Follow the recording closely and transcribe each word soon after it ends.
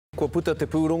Kua puta te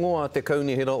pūrongo a te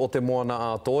kaunihira o te moana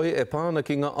a toi e pāna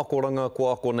ki ngā akoranga ko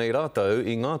ako nei rātau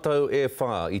I ngā tau e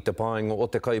whā I te pāinga o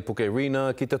te kaipuke Rena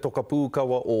ki te toka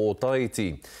pūkawa o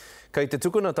Taiti. Kei te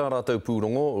tukuna tā rātau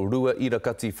pūrongo,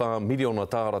 2.4 miliona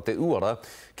tāra te uara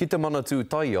ki te manatū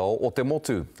taiao o te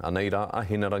motu. Anei rā a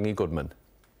Hinarangi Goodman.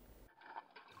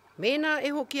 Mēnā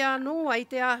e hoki anō ai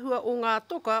te āhua o ngā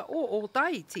toka o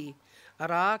Taiti.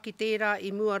 Arā ki tērā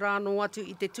I mua rāno atu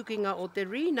I te tukinga o te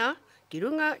Rena, ki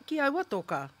runga ki aua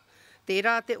toka.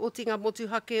 Tērā te otinga motu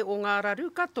hake o ngā raru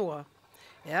katoa.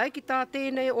 E ai ki tā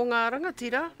tēnei o ngā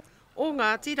rangatira o ngā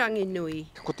tirangi nui.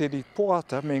 Ko te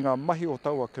ripoata me ngā mahi o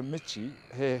taua committee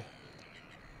he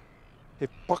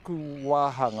paku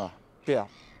wāhanga pea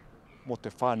mo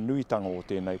te whānuitanga o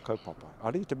tēnei kaupapa.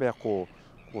 Ari te mea ko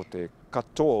te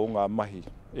katoa o ngā mahi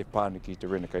e pāniki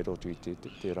te Rena kei roto I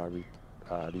tērā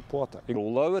ripoata.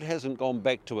 Although it hasn't gone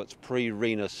back to its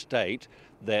pre-Rena state,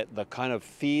 that the kind of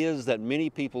fears that many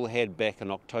people had back in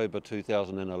October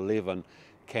 2011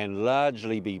 can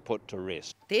largely be put to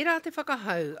rest. Tērā te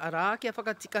whakahau, arā kia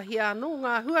whakatikahia anō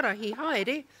ngā huarahi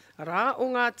haere, arā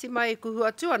o ngā tima e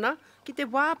kuhua tuana ki te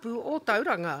wāpu o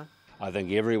tauranga. I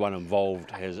think everyone involved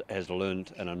has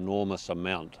learned an enormous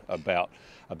amount about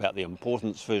the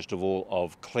importance, first of all,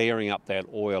 of clearing up that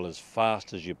oil as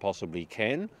fast as you possibly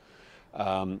can.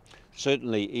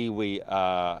 Certainly, iwi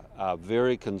are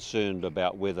very concerned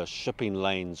about whether shipping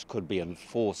lanes could be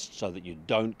enforced so that you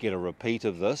don't get a repeat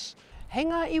of this.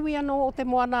 Henga iwi anō o te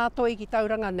moana toi ki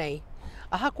tauranga nei.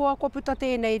 Ahakoa kua puta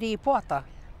tēnei ripoata,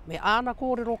 me āna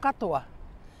kōrero katoa.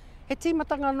 He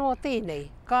tīmatanga noa tēnei,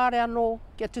 kāre anō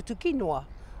kia tutukinoa,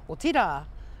 o tira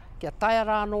kia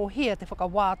taiara anō hea te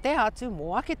whakawā te atu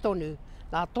mō ake tonu,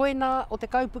 nā toena o te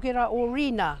kaupukera o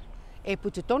Rena, e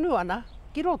putu tonu ana,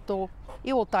 ki roto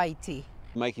I o Taiti.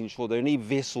 Making sure that any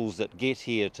vessels that get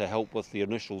here to help with the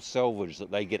initial salvage,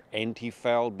 that they get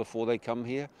anti-fouled before they come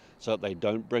here, so that they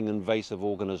don't bring invasive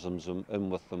organisms in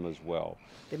with them as well.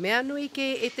 Te mea nui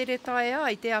ke e tere tae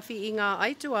ai te awhi I ngā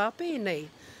aitua pēnei.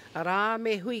 Arā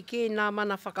me hui ke nā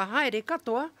mana whakahaere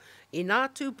katoa, I nā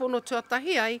tūpono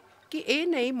tuatahi ai ki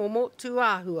ēnei momo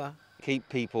tuāhua. Keep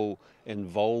people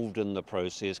involved in the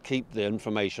process, keep the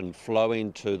information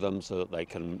flowing to them so that they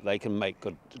can make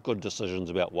good decisions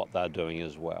about what they're doing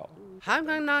as well.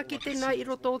 Hanganga ki tēnā I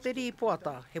roto o te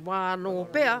ripoata, he wā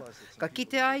anō pea, ka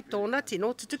kite ai tōna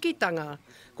tino tutukitanga.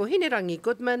 Ko Hinarangi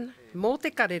Goodman, mō te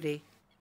Karere.